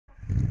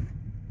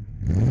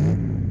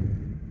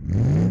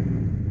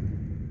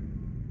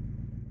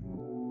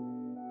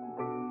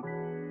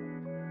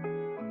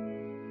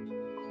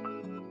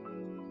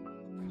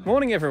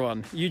Morning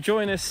everyone, you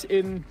join us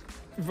in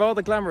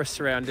rather glamorous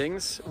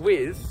surroundings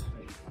with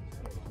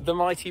the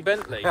mighty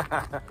Bentley.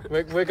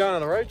 we're going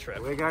on a road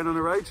trip. We're going on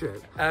a road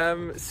trip.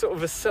 Sort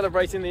of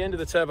celebrating the end of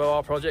the Turbo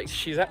R project.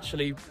 She's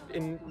actually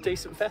in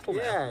decent fettle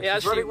now. Yeah,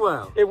 she's running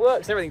well. It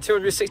works and everything.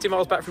 260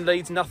 miles back from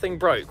Leeds, nothing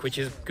broke, which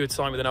is a good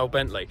sign with an old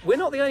Bentley. We're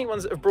not the only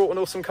ones that have brought an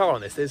awesome car on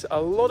this. There's a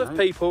lot of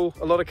people,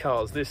 a lot of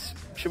cars.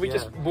 Should we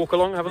just walk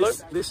along and have a look?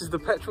 This is the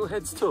Petrol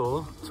Heads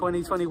Tour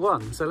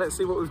 2021. So let's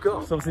see what we've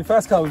got. So obviously the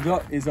first car we've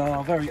got is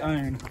our very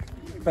own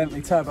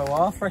Bentley Turbo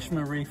R, fresh from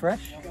a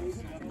refresh.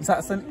 Is that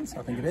a sentence?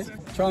 I think it is.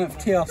 Triumph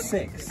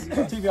TR6,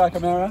 TVI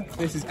Camera.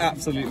 This is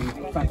absolutely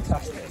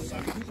fantastic.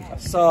 A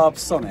Saab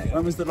Sonnet.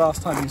 When was the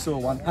last time you saw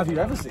one? Have you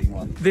ever seen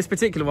one? This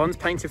particular one's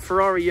painted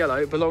Ferrari yellow.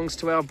 It belongs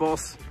to our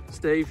boss,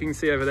 Steve. You can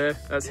see over there.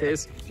 That's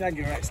his.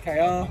 Jaguar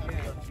XKR.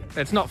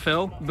 It's not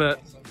Phil,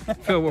 but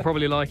Phil will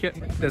probably like it.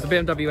 There's a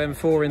BMW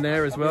M4 in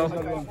there as well.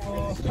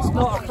 It's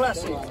not a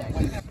classic.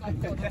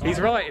 He's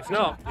right, it's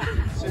not.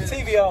 So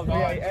TVR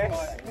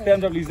V8S,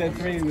 BMW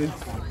Z3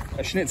 with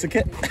a Schnitzer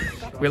kit.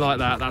 We like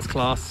that, that's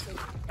class.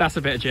 That's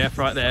a bit of Jeff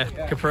right there,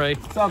 Capri.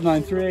 Saab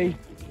 93.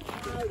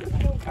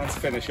 And to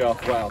finish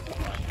off, well.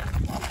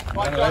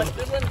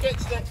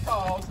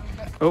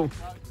 Oh,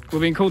 we're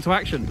being called to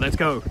action, let's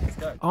go.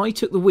 I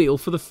took the wheel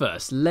for the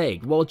first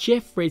leg, while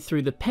Jeff read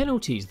through the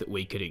penalties that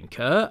we could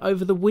incur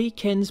over the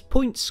weekend's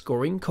point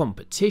scoring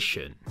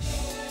competition.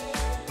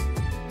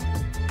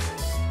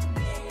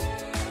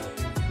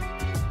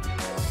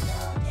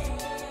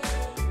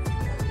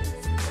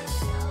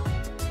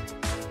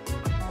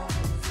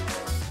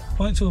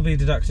 Points will be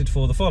deducted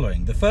for the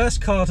following. The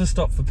first car to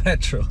stop for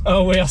petrol.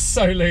 Oh, we are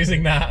so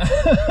losing that.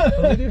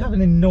 Well, we do have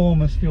an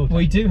enormous fuel tank.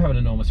 We do have an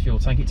enormous fuel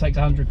tank, it takes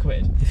 100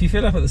 quid. If you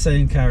fill up at the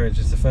same carriage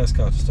as the first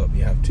car to stop,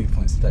 you have 2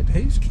 points deducted.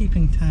 Who's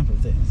keeping tab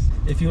of this?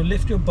 If you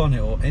lift your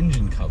bonnet or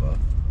engine cover,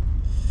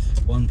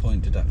 1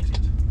 point deducted.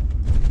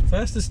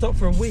 First to stop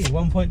for a wee,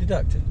 1 point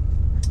deducted.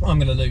 I'm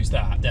going to lose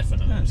that,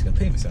 definitely. No, I'm just going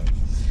to pee myself.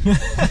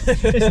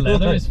 It's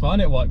leather, it's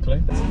fine, it won't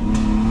clean.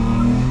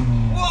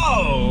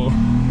 Whoa!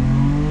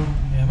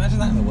 Imagine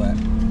that in the wet.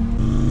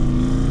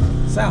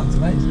 Sounds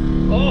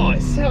amazing. Oh,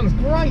 it sounds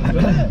great,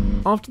 doesn't it?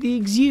 After the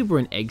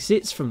exuberant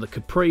exits from the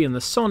Capri and the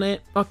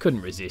Sonnet, I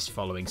couldn't resist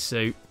following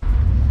suit.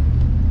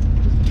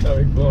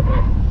 Going for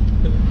it.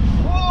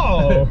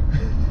 Whoa!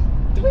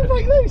 Did we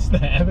break loose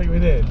there? I think we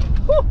did.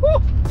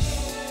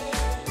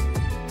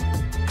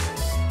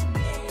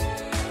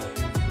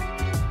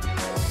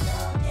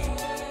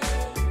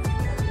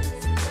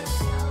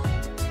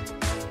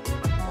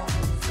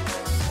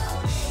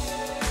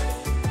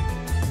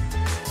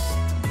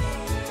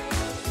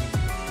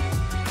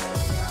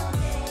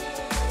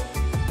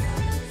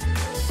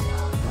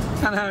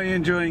 And how are you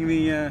enjoying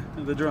the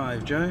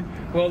drive, Joe?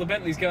 Well, the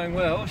Bentley's going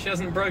well. She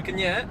hasn't broken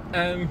yet.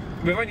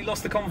 We've only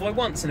lost the convoy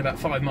once in about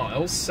 5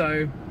 miles,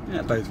 so... Yeah,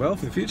 it bodes well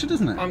for the future,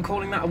 doesn't it? I'm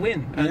calling that a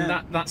win, and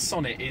that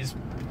Sonnet is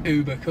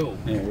uber cool.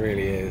 It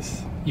really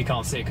is. You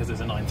can't see it because there's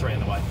a 9.3 in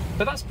the way,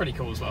 but that's pretty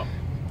cool as well.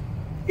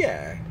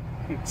 Yeah,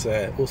 it's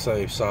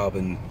also Saab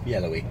and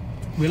yellowy.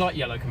 We like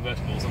yellow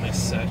convertibles on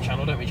this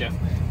channel, don't we, Jeff?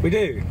 We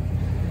do,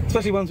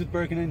 especially ones with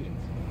broken engines.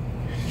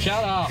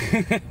 Shut up!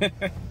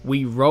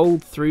 We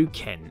rolled through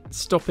Kent,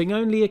 stopping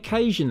only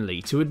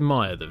occasionally to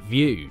admire the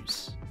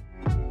views.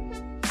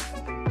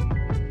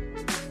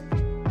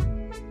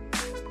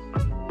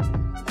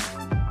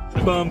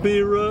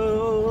 Bumpy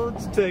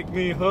roads take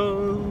me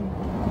home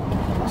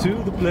to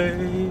the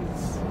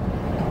place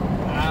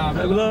I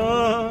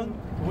belong.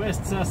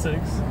 West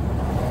Sussex.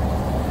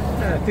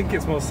 Yeah, I think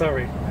it's more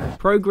Surrey.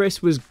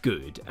 Progress was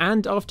good,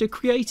 and after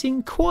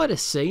creating quite a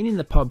scene in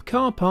the pub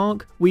car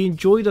park, we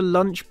enjoyed a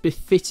lunch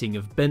befitting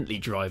of Bentley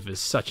drivers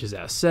such as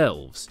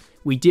ourselves.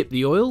 We dipped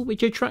the oil,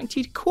 which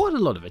attracted quite a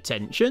lot of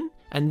attention,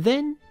 and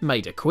then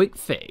made a quick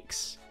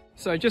fix.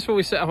 So just before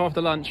we set up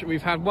after lunch,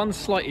 we've had one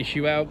slight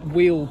issue. Our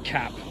wheel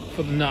cap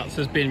for the nuts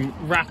has been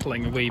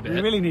rattling a wee bit.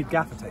 We really need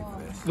gaffer tape for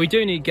this. We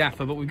do need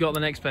gaffer, but we've got the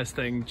next best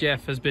thing.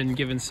 Jeff has been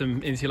given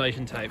some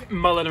insulation tape.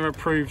 Mulliner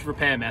approved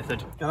repair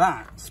method. Look at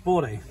that,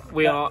 sporty.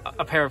 We are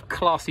a pair of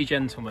classy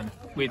gentlemen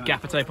with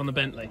gaffer tape on the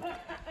Bentley.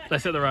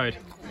 Let's hit the road.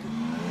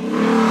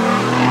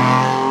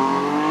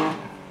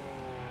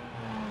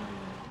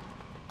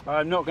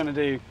 I'm not going to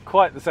do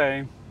quite the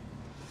same.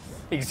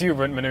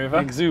 Exuberant manoeuvre.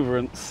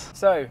 Exuberance.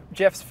 So,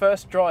 Jeff's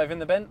first drive in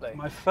the Bentley.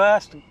 My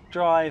first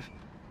drive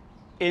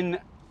in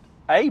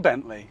a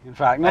Bentley, in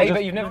fact.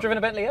 But you've never driven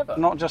a Bentley ever?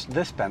 Not just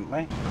this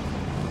Bentley.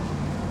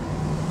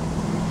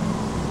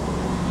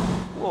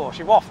 Whoa,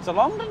 she wafts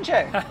along, doesn't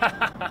she?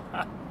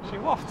 She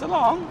wafts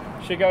along.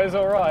 She goes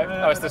all right.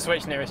 Oh, it's the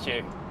switch nearest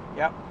you.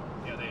 Yep.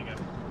 Yeah, there you go.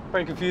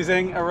 Very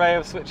confusing array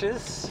of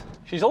switches.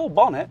 She's all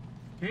bonnet.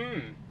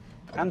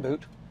 And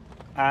boot.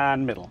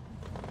 And middle.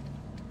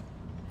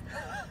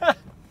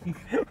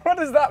 What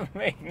does that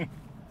mean?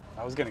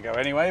 I was going to go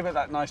anyway, but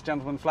that nice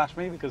gentleman flashed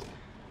me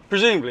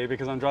presumably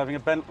because I'm driving a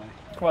Bentley.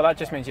 Well, that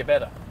just means you're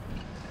better.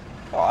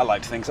 Oh, I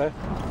like to think so.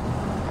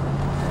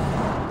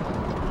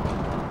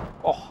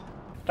 Oh.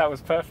 That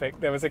was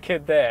perfect. There was a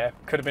kid there,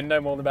 could have been no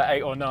more than about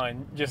 8 or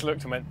 9, just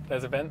looked and went,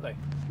 there's a Bentley.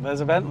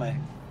 There's a Bentley.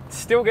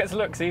 Still gets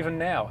looks even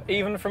now,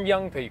 even from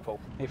young people.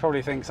 He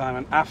probably thinks I'm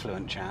an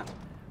affluent chap.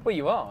 Well,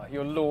 you are.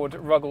 You're Lord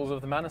Ruggles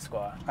of the Manor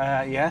Squire.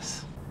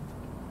 Yes.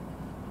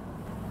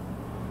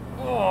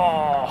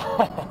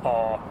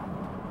 Oh.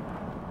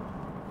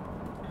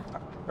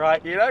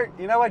 Right, you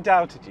know I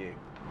doubted you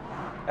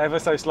ever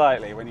so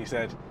slightly when you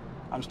said,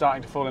 I'm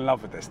starting to fall in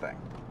love with this thing.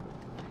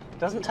 It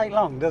doesn't take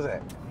long, does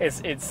it?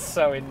 It's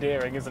so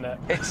endearing, isn't it?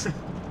 It's...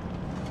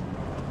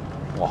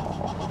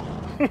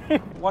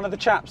 One of the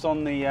chaps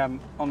on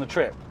the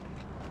trip,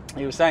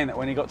 he was saying that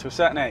when he got to a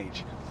certain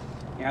age,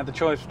 he had the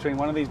choice between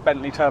one of these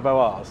Bentley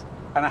Turbo Rs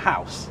and a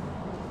house.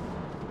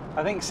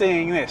 I think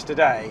seeing this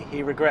today,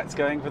 he regrets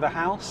going for the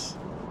house.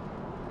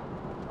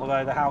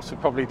 Although the house would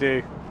probably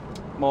do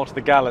more to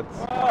the gallants.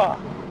 Oh,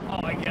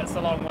 it gets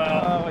along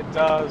well. Oh, it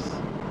does.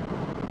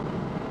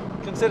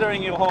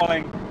 Considering you're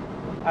hauling,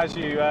 as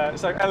you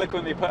so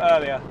eloquently put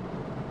earlier,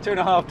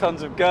 2.5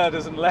 tons of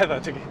girders and leather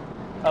to get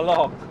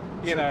along,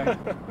 you know.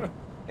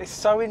 It's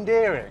so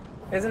endearing.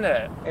 Isn't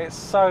it? It's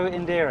so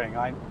endearing.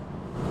 I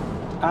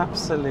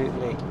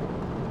absolutely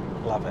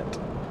love it.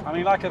 I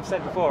mean, like I've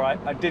said before,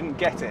 I didn't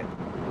get it.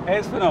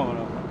 It's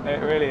phenomenal.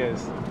 It really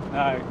is.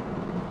 No,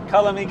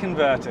 colour me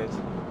converted.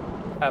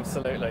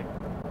 Absolutely.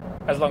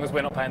 As long as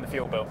we're not paying the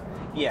fuel bill.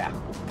 Yeah,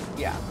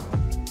 yeah.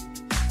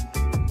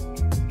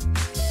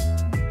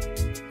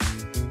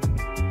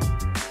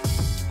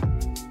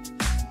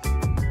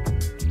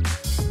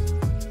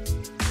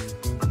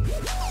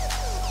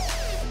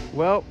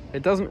 Well,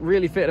 it doesn't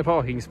really fit a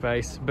parking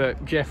space,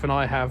 but Jeff and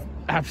I have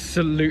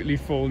absolutely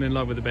fallen in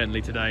love with the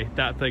Bentley today.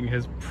 That thing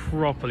has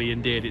properly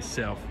endeared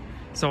itself.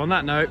 So on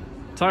that note,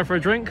 time for a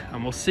drink,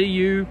 and we'll see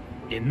you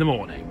in the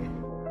morning.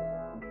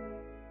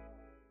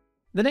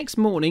 The next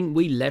morning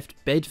we left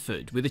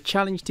Bedford with a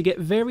challenge to get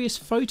various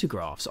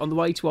photographs on the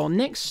way to our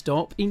next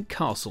stop in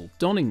Castle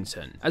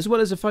Donington, as well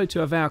as a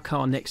photo of our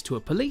car next to a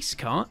police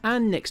car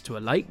and next to a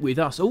lake with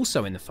us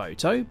also in the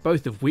photo,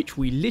 both of which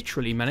we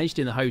literally managed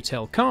in the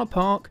hotel car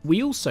park.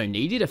 We also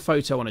needed a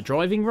photo on a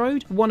driving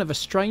road, one of a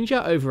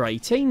stranger over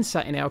 18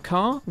 sat in our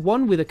car,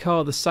 one with a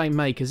car the same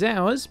make as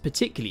ours,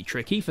 particularly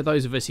tricky for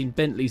those of us in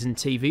Bentleys and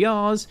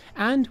TVRs,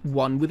 and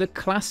one with a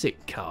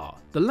classic car,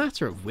 the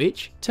latter of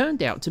which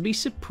turned out to be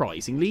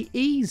surprisingly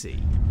easy.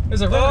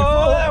 There's a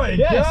there we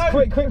go!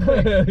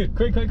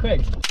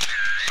 Quick.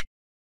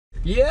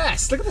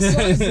 Yes, look at the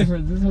size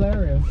difference, it's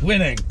hilarious.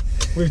 Winning!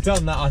 We've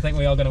done that, I think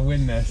we are going to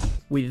win this.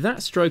 With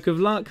that stroke of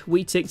luck,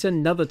 we ticked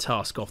another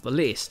task off the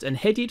list and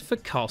headed for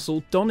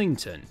Castle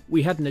Donington.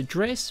 We had an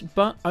address,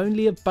 but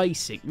only a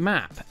basic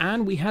map,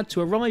 and we had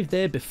to arrive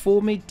there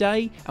before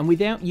midday and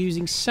without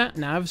using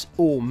sat-navs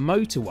or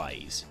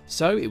motorways.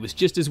 So it was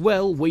just as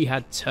well we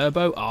had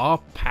Turbo R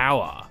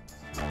power.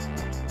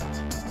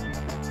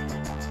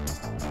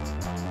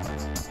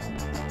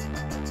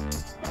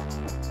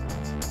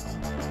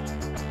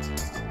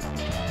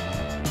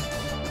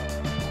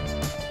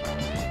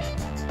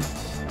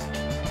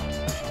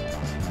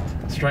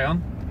 Straight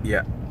on?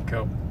 Yeah.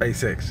 Cool.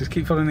 A6. Just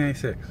keep following the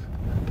A6.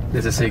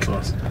 There's a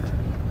C-class.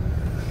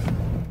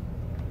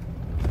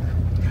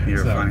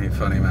 You're a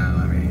funny man.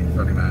 I mean,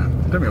 funny man.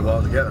 It took me a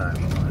while to get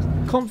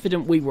that.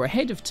 Confident we were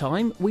ahead of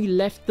time, we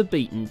left the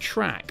beaten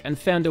track and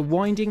found a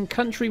winding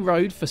country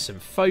road for some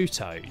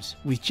photos.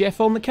 With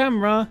Jeff on the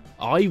camera,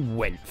 I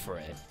went for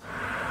it.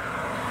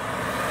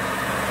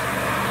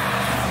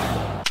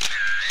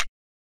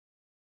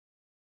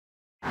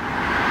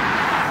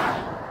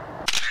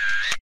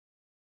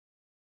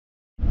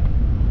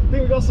 I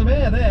think we got some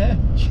air there.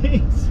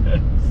 Jesus.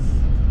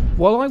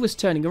 While I was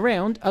turning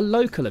around, a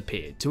local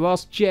appeared to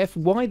ask Jeff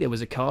why there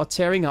was a car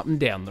tearing up and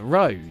down the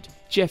road.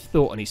 Jeff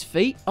thought on his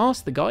feet,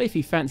 asked the guy if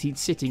he fancied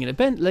sitting in a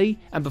Bentley,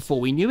 and before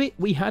we knew it,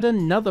 we had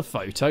another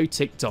photo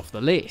ticked off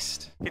the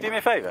list. Can you do me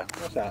a favour?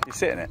 What's that? You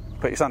sit in it.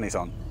 Put your sunnies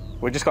on.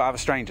 We've just got to have a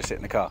stranger sit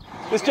in the car.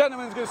 This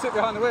gentleman's going to sit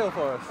behind the wheel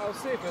for us. Oh,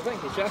 super.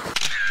 Thank you,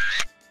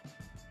 Jeff.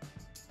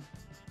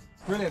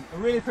 Brilliant. I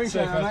really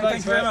appreciate it, mate.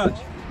 Thanks very much.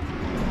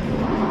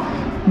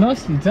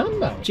 Nicely done,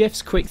 though.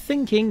 Jeff's quick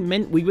thinking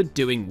meant we were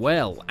doing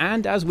well,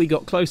 and as we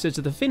got closer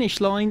to the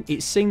finish line,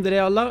 it seemed that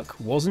our luck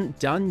wasn't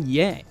done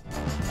yet.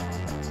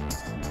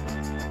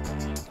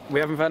 We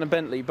haven't found a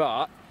Bentley,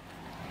 but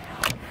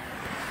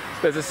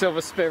there's a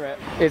Silver Spirit.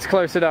 It's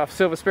close enough.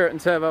 Silver Spirit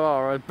and Turbo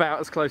R are about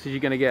as close as you're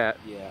going to get.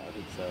 Yeah, I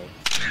think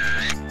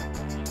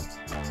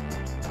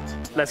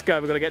so. Let's go.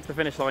 We've got to get to the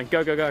finish line.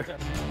 Go, go, go.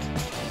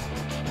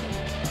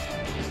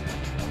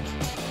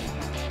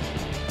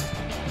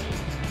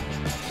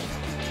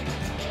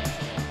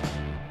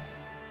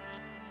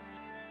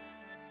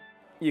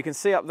 You can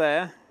see up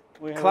there,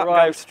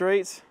 Clapgun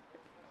Street.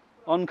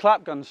 On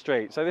Clapgun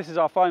Street. So this is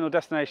our final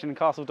destination in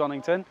Castle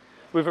Donington.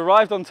 We've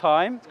arrived on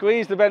time,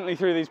 squeezed the Bentley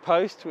through these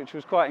posts, which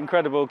was quite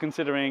incredible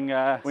considering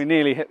we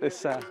nearly hit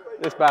this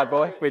bad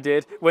boy. We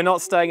did. We're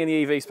not staying in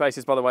the EV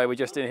spaces, by the way. We're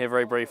just in here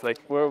very briefly.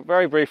 We're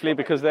very briefly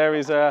because there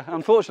is,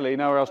 unfortunately,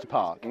 nowhere else to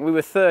park. We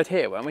were third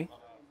here, weren't we?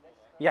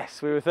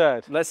 Yes, we were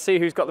third. Let's see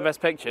who's got the best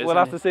pictures. We'll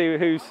have to see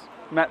who's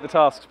met the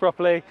tasks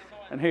properly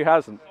and who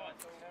hasn't.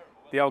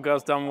 The old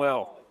girl's done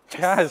well. She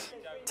has.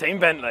 Team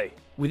Bentley.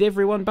 With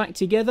everyone back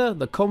together,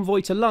 the convoy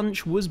to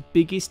lunch was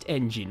biggest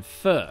engine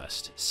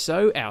first,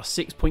 so our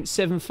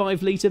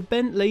 6.75 litre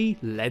Bentley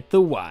led the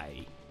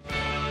way.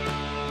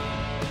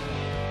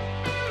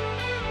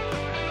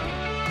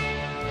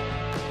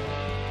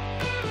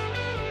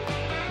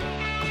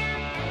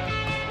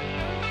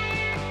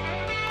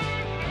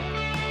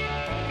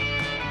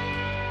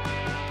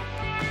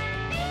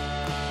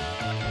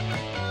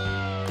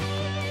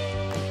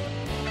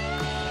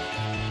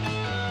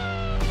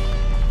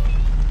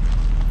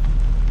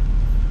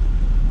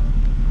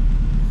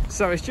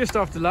 So it's just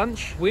after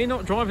lunch. We're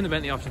not driving the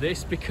Bentley after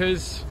this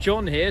because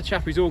John here,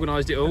 chap who's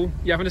organised it all,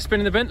 you having a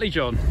spin in the Bentley,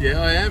 John?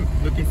 Yeah, I am.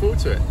 Looking forward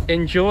to it.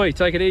 Enjoy,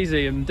 take it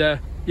easy, and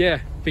yeah,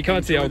 be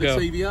kind to the old girl.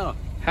 TBR.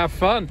 Have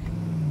fun.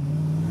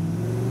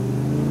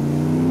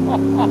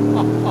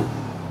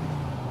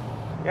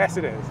 Yes,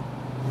 it is.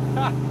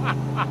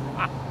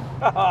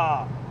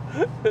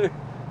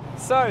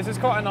 So this is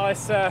quite a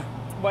nice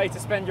way to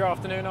spend your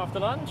afternoon after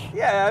lunch.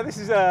 Yeah, this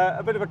is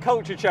a bit of a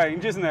culture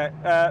change, isn't it?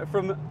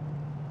 From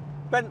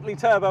Bentley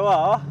Turbo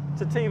R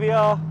to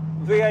TBR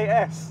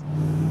VAS.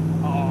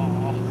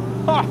 Oh.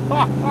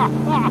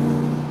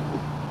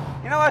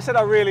 You know, I said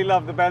I really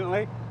love the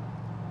Bentley.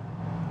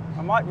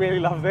 I might really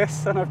love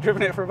this, and I've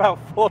driven it for about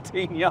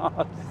 14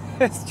 yards.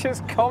 It's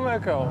just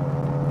comical.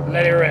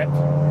 Let it rip.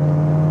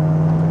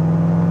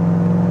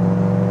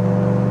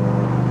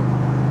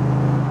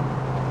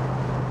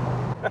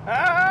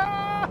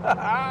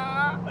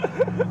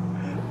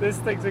 This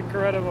thing's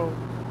incredible.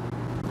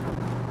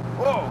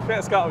 Whoa, bit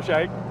of scuttle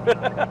shake.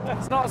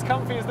 It's not as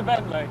comfy as the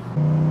Bentley.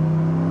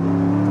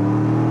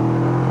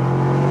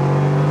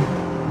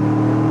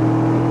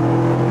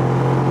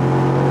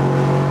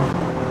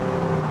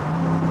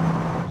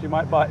 She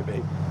might bite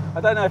me.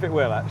 I don't know if it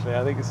will actually.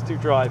 I think it's too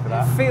dry for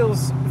that. It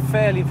feels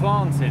fairly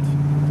planted.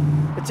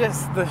 But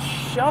just the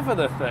shove of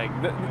the thing.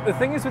 The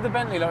thing is with the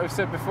Bentley, like we've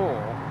said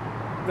before,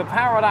 the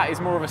power of that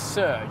is more of a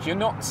surge. You're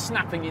not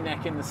snapping your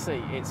neck in the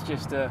seat. It's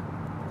just a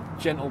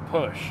gentle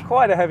push.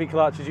 Quite a heavy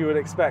clutch as you would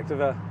expect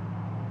of a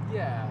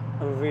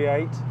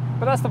V8.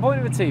 But that's the point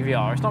of a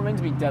TVR. It's not meant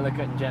to be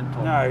delicate and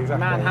gentle. No,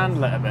 exactly.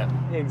 Manhandle it a bit.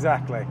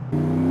 Exactly.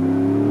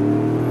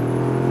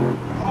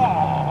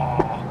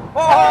 Oh!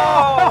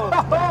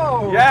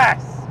 Oh!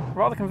 Yes!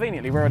 Rather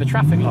conveniently, we're at a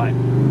traffic light.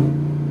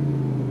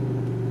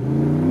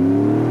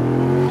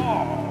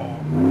 Oh!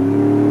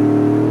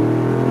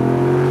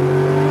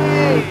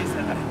 Jesus!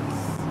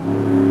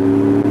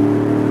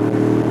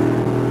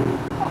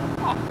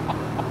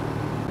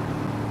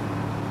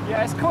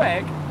 Yeah, it's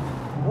quick.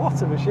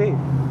 What a machine.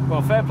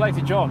 Well, fair play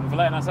to John for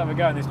letting us have a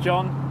go in this.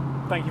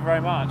 John, thank you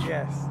very much.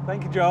 Yes,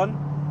 thank you, John.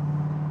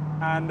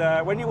 And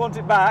when you want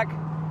it back,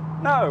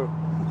 no.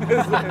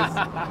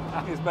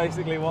 is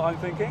basically what I'm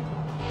thinking.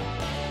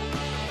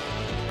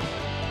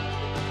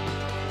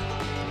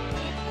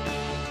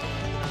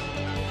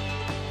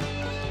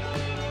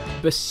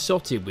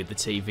 Besotted with the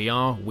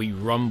TVR, we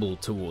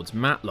rumbled towards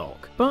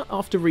Matlock, but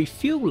after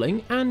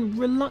refuelling and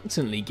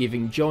reluctantly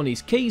giving John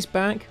his keys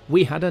back,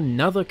 we had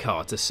another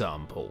car to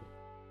sample.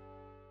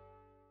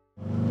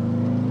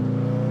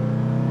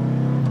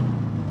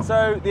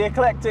 So the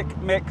eclectic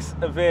mix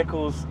of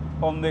vehicles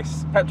on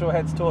this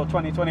Petrolheads Tour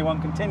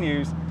 2021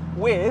 continues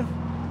with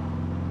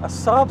a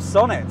Saab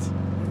Sonnet.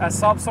 A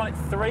Saab Sonnet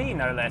 3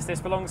 no less. This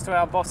belongs to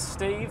our boss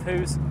Steve,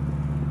 who's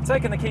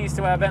taken the keys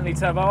to our Bentley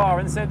Turbo R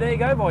and said, there you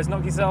go boys,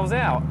 knock yourselves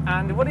out.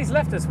 And what he's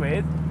left us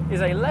with is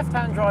a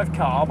left-hand drive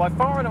car, by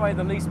far and away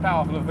the least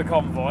powerful of the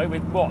convoy,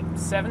 with what,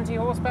 70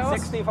 horsepower?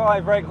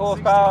 65 brake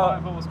horsepower,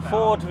 65 horsepower.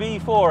 Ford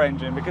V4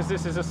 engine, because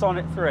this is a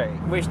Sonnet 3.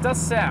 Which does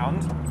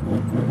sound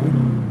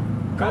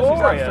Actually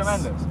glorious.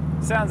 sounds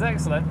tremendous. Sounds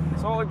excellent.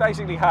 So what we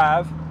basically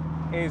have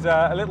is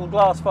a little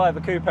glass fibre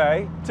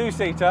coupe,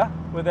 two-seater,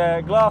 with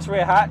a glass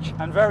rear hatch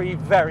and very,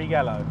 very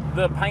yellow.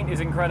 The paint is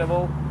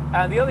incredible.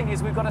 And the other thing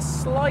is we've got a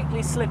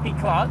slightly slippy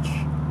clutch.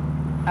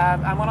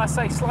 And when I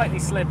say slightly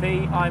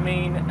slippy, I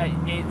mean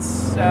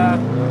it's...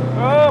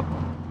 Oh!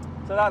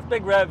 So that's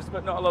big revs,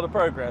 but not a lot of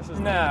progress,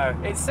 isn't it? No,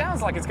 it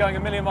sounds like it's going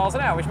 1,000,000 miles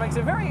an hour, which makes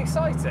it very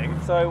exciting.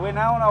 So we're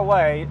now on our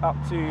way up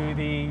to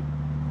the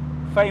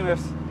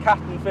famous Cat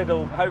and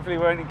Fiddle. Hopefully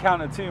we won't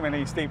encounter too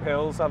many steep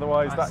hills,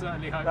 otherwise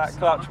that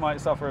clutch might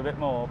suffer a bit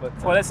more. But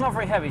well, it's not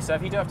very heavy, so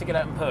if you do have to get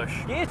out and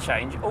push. Gear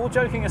change, all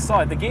joking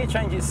aside, the gear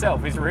change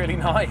itself is really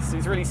nice.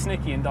 It's really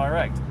snicky and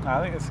direct.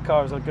 I think this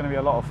car is going to be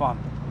a lot of fun.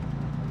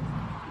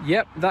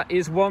 Yep, that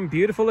is one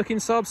beautiful looking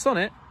Saab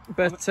Sonnet,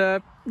 but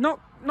not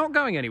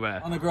going anywhere.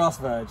 On the grass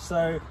verge.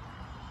 So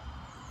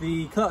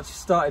the clutch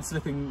started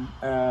slipping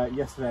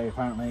yesterday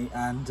apparently,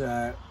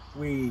 and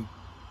we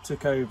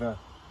took over.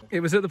 It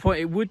was at the point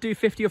it would do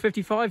 50 or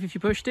 55 if you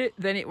pushed it,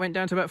 then it went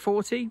down to about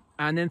 40,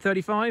 and then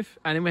 35,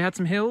 and then we had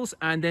some hills,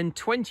 and then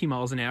 20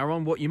 miles an hour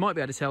on what you might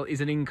be able to tell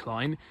is an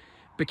incline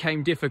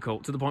became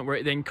difficult to the point where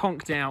it then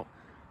conked out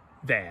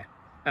there,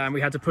 and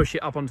we had to push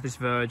it up onto this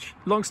verge.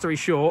 Long story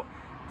short,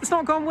 It's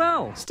not gone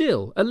well.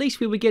 Still, at least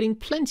we were getting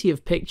plenty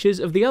of pictures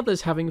of the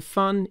others having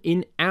fun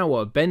in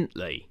our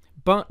Bentley.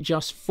 But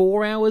just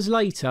 4 hours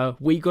later,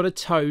 we got a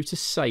tow to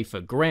safer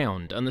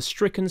ground, and the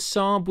stricken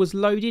Saab was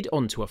loaded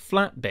onto a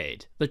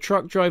flatbed. The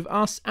truck drove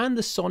us and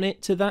the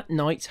Sonnet to that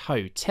night's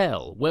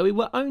hotel, where we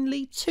were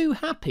only too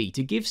happy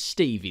to give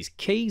Steve his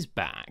keys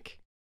back.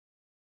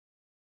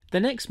 The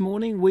next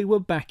morning we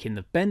were back in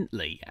the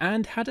Bentley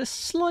and had a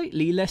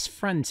slightly less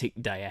frantic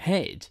day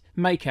ahead.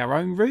 Make our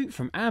own route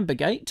from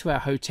Ambergate to our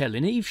hotel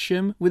in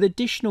Evesham, with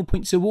additional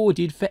points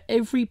awarded for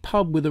every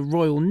pub with a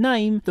royal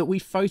name that we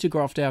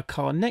photographed our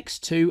car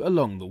next to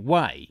along the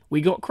way. We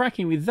got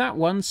cracking with that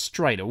one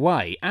straight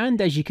away, and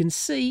as you can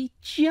see,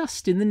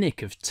 just in the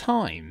nick of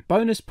time.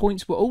 Bonus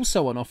points were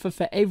also on offer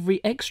for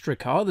every extra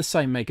car the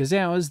same make as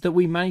ours that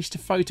we managed to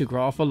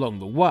photograph along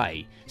the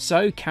way.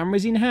 So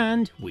cameras in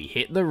hand, we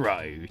hit the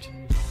road.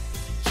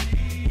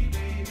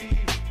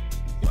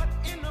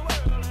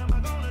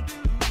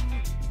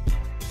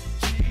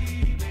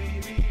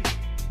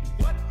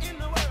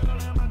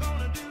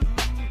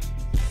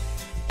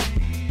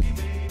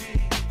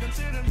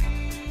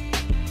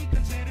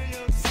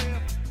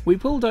 We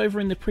pulled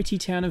over in the pretty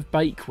town of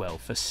Bakewell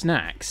for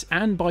snacks,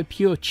 and by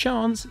pure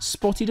chance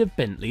spotted a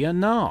Bentley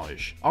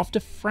Arnage.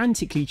 After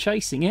frantically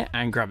chasing it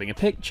and grabbing a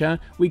picture,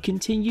 we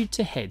continued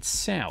to head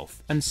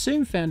south and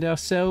soon found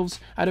ourselves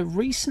at a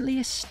recently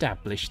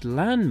established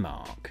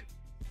landmark.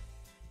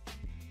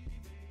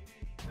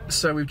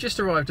 So we've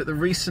just arrived at the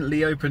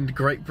recently opened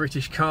Great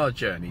British Car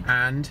Journey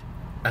and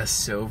a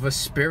Silver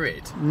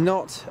Spirit.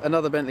 Not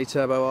another Bentley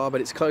Turbo R, but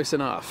it's close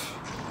enough.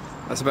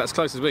 That's about as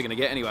close as we're going to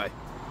get anyway.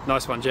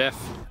 Nice one, Jeff.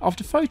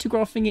 After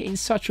photographing it in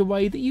such a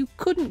way that you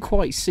couldn't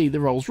quite see the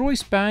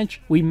Rolls-Royce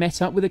badge, we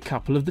met up with a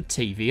couple of the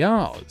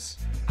TVRs.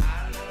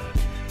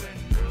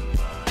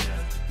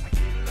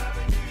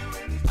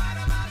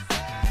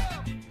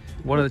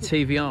 One of the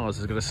TVRs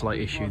has got a slight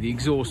issue. The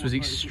exhaust was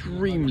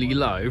extremely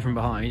low from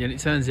behind, and it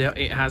turns out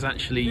it has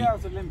actually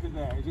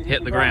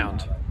hit the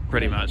ground,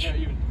 pretty much.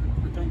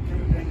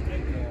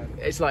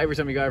 It's like every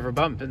time you go over a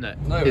bump, isn't it?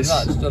 No, it's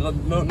not. It's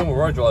normal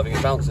road driving,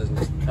 it bounces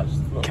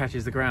and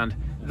catches the ground.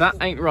 That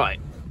ain't right.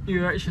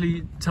 You're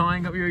actually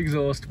tying up your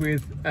exhaust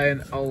with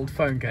an old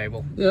phone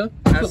cable. Yeah,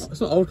 it's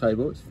not old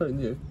cable, it's fairly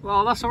new.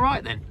 Well, that's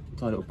alright then.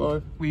 Tied up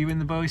bow. Were you in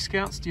the Boy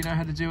Scouts? Do you know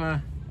how to do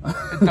a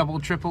double,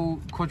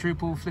 triple,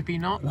 quadruple flippy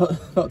knot?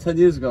 About 10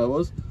 years ago I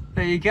was.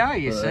 There you go,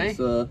 you see. It's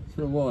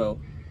been a while.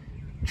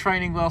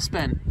 Training well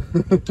spent.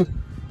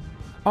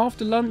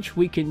 After lunch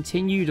we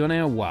continued on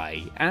our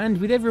way,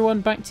 and with everyone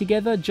back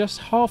together just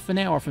half an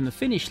hour from the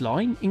finish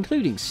line,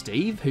 including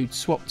Steve, who'd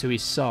swapped to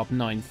his Saab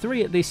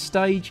 9.3 at this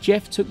stage,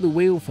 Jeff took the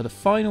wheel for the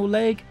final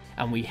leg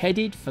and we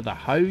headed for the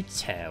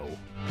hotel.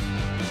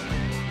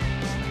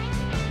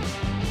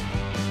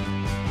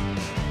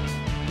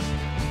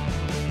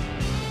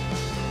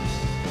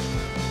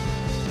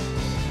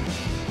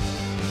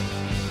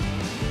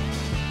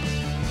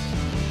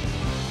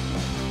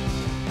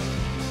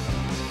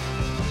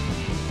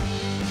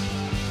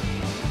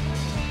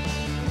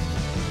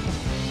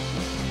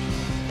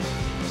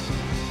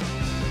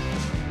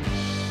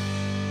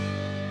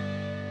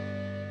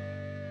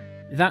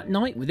 That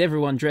night, with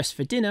everyone dressed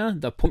for dinner,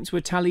 the points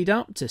were tallied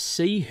up to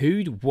see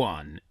who'd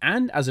won.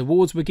 And as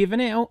awards were given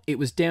out, it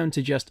was down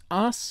to just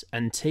us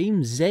and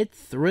Team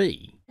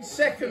Z3.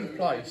 Second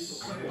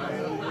place.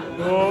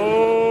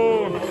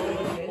 Oh!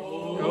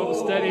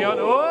 Oh, steady on.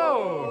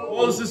 Oh!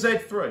 Was the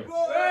Z3.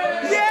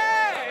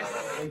 Yes!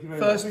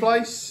 First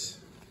place.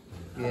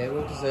 Yeah,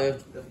 well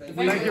deserved.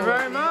 Thank you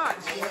very much.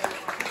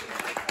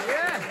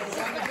 Yeah.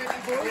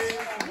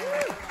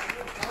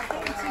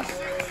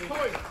 46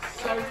 points.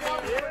 So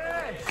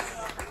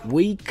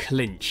we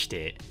clinched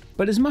it.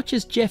 But as much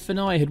as Jeff and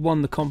I had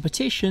won the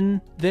competition,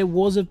 there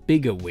was a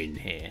bigger win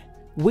here.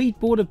 We'd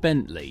bought a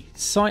Bentley,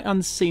 sight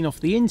unseen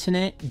off the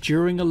internet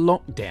during a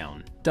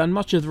lockdown, done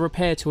much of the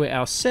repair to it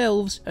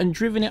ourselves and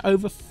driven it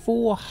over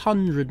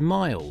 400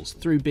 miles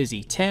through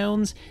busy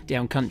towns,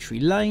 down country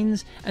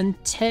lanes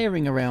and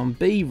tearing around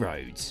B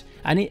roads,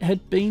 and it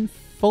had been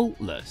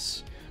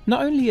faultless.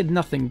 Not only had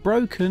nothing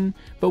broken,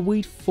 but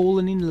we'd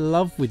fallen in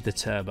love with the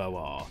Turbo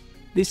R.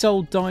 This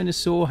old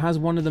dinosaur has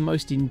one of the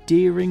most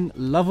endearing,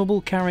 lovable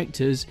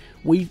characters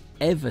we've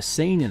ever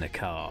seen in a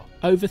car.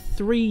 Over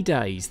 3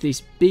 days,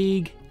 this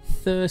big,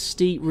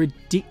 thirsty,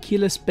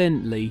 ridiculous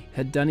Bentley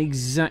had done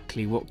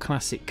exactly what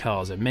classic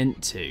cars are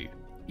meant to.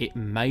 It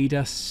made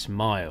us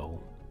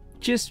smile.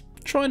 Just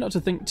try not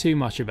to think too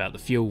much about the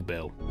fuel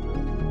bill.